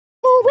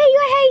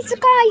so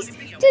guys,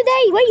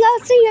 today we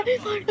got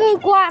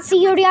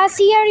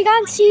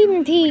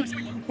see.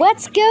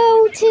 Let's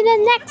go to the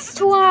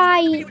next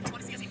one.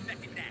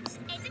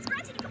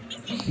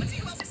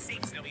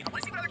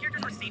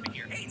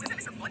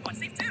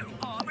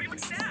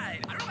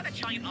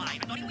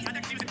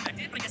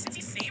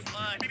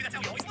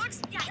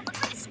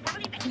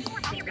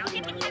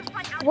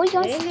 What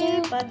you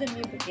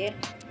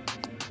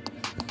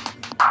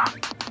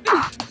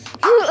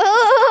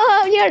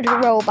You're the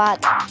robot.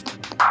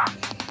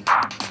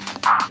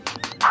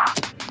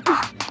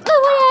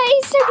 Oh,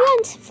 it's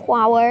a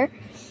flower.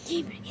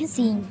 You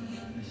see,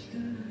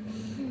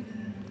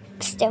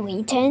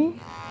 Skeleton.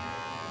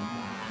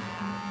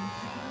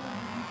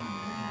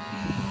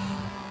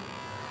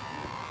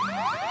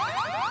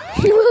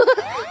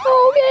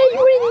 Okay,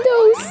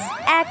 Windows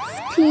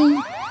XP.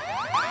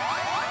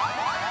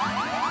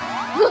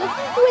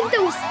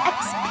 Windows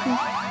XP.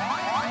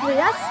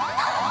 Yes.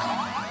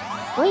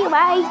 Wait,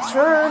 my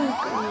turn.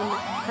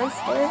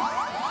 Monster.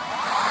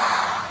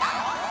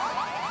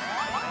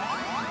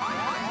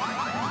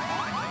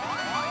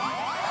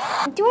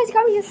 Do I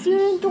come to see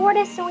the door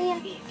this way?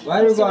 Where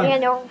are you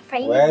going?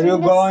 Where are you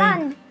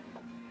going?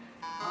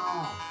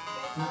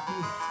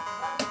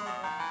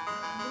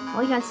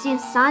 Oh, you can see the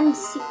sun.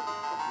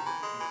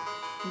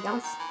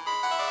 Yes.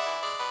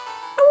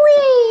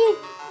 Wee!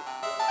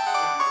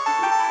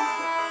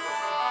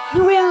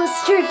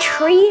 Rooster,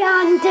 tree,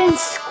 and then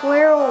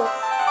squirrel.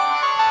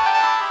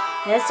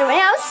 That's the way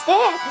I'll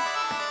stand.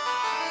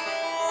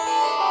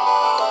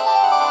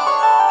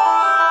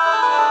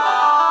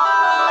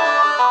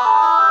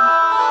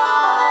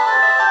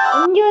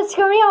 And you're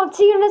scurry out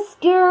to the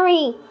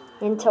scurry.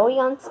 Until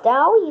you're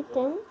style,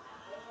 Ethan.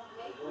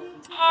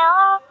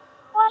 Hello,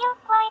 would you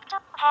like to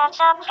patch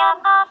up your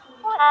mom?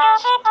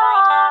 Does it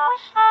right now?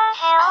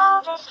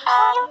 Hello, this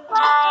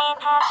time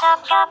patch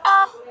up your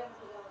mom.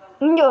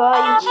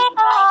 Does it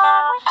right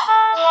now?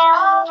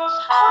 Hello, this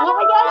time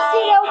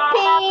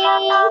pink.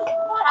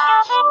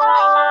 Does it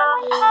right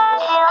now?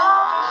 Hello,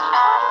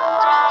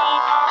 this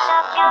time patch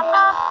up your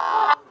mom.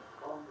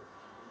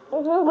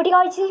 What do you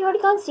guys see? What do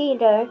you guys see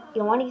there?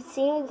 You want to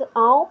see it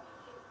all?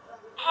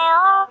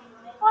 Hello,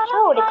 would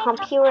you Oh, the like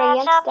computer to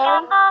patch up your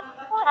yesterday. mom?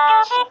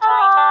 Does it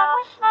right now?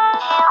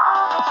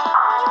 Hello, this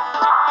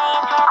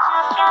time patch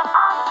up your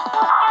mom.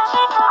 Does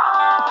it right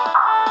now?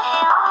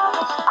 Hello,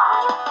 this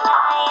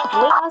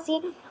time We can see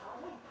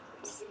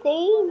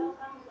stay.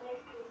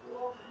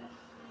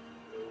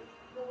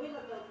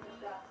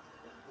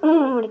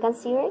 What do you can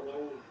see it?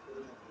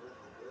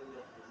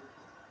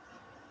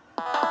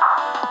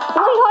 Oh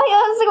my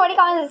god, what do you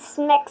call this?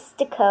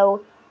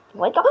 Mexico.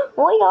 What you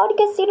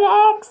can see the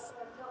X.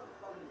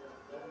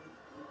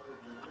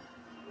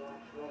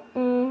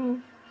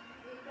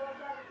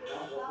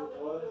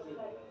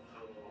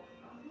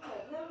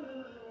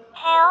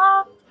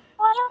 Hello,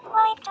 would you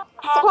like to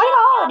patch up What your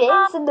it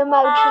is in the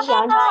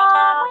motion?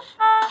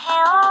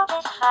 Hello,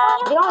 this time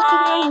We don't see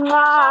it. You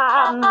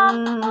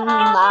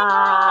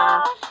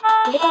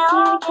can see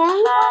it again?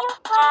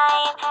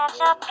 patch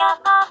up your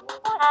mom.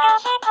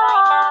 Does it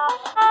right now?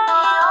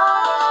 Hello,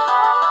 this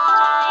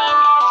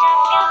time patch up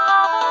your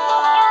mom.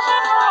 Does it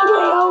right now? We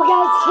all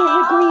got to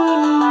the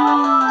green.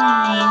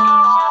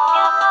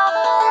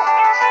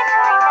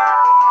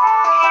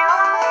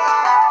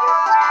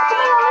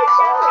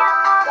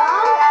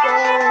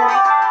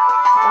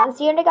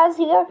 See the ghost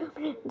here?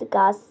 The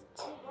ghost.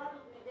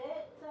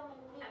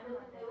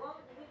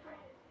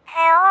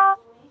 Hello,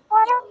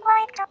 would you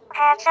like to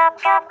patch up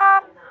your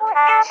mom?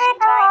 Does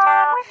it right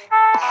now?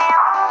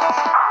 Hello,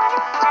 this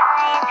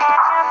time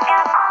patch up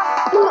your mom.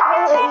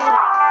 Does it right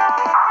now?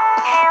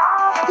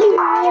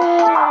 Hello,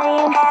 this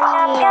time patch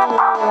up your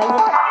mom.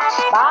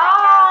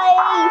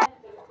 Bye.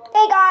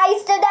 Hey guys,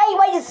 today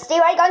we just see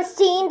what on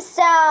Steam.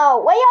 So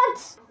we are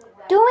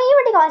doing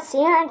what on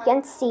see and you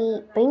can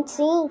see being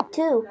seen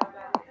too.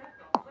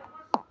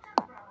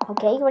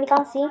 Okay, what do you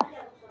can see?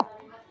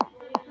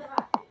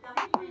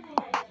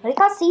 What do you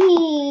can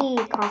see?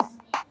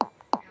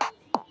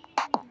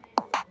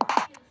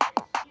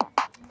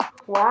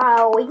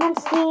 Wow, we can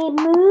see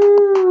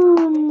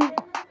moon.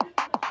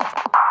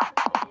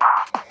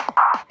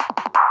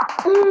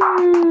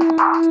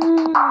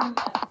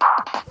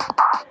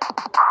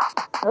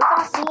 We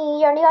can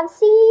see and you can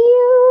see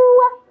you.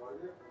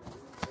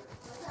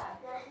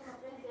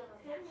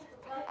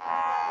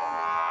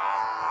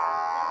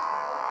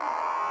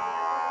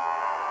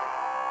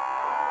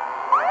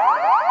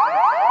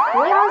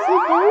 What else you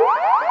do?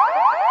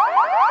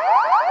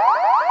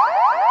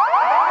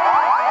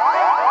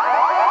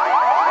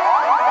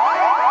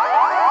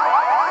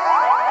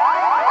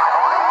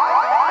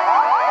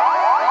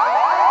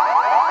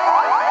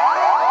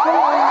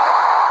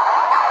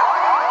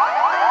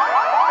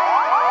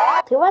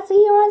 You want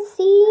to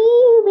see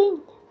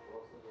you.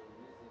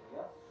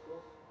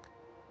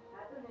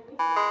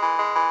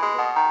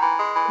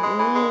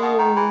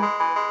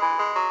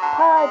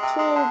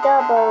 Party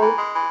double.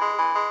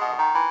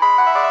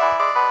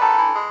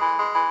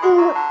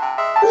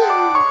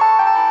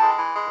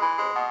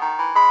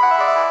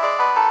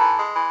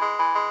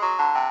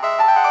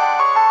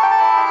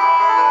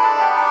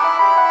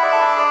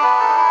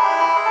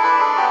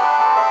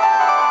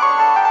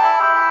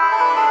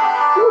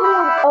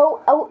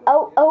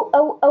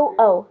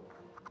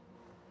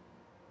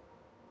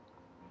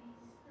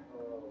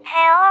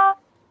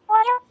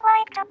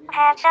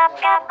 hands up,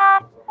 come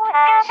on.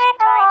 Does it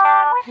right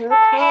now?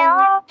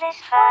 Hello,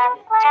 this fun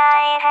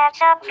time.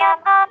 Hands up,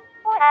 come on.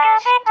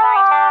 Does it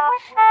right now?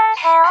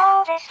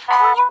 Hello, this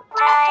fun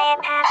time.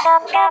 Hands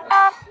up, come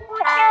on.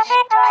 Does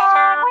it right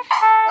now?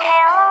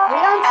 Hello. We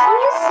don't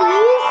seem to see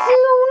you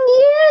soon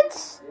yet.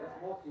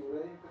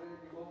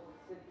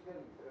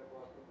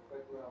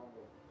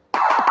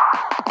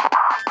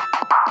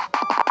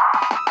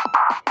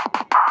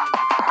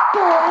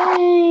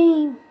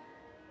 Boing.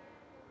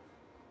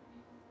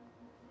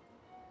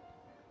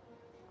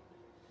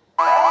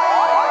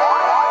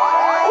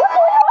 What do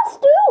we must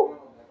do?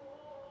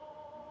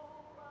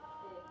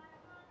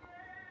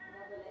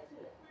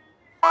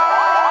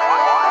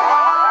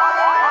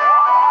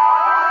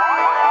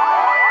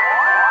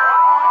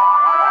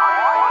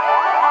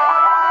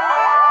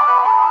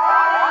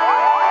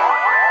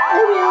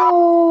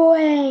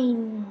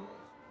 Boing.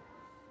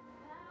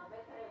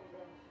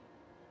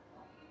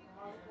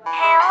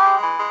 Hello,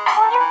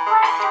 would you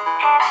like to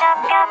hands up,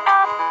 come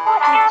on?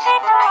 Does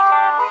it right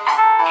now?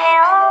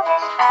 Hello,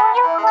 this fun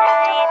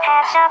time.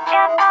 Hands up,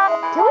 come on.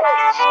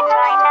 Does it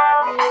right now?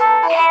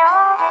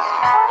 Hello, this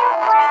fun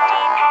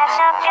time. Hands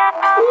up, come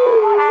on.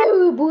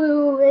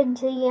 Blue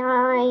into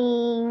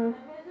yine.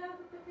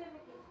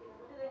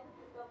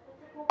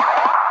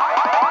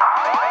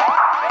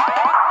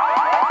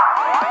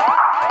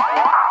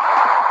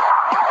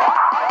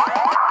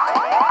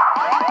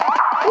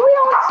 We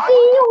don't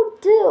see you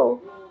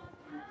do.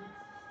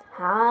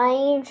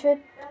 Hi,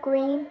 Trip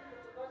Green.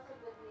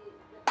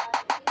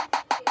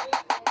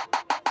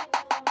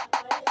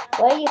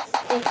 Where you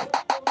stay?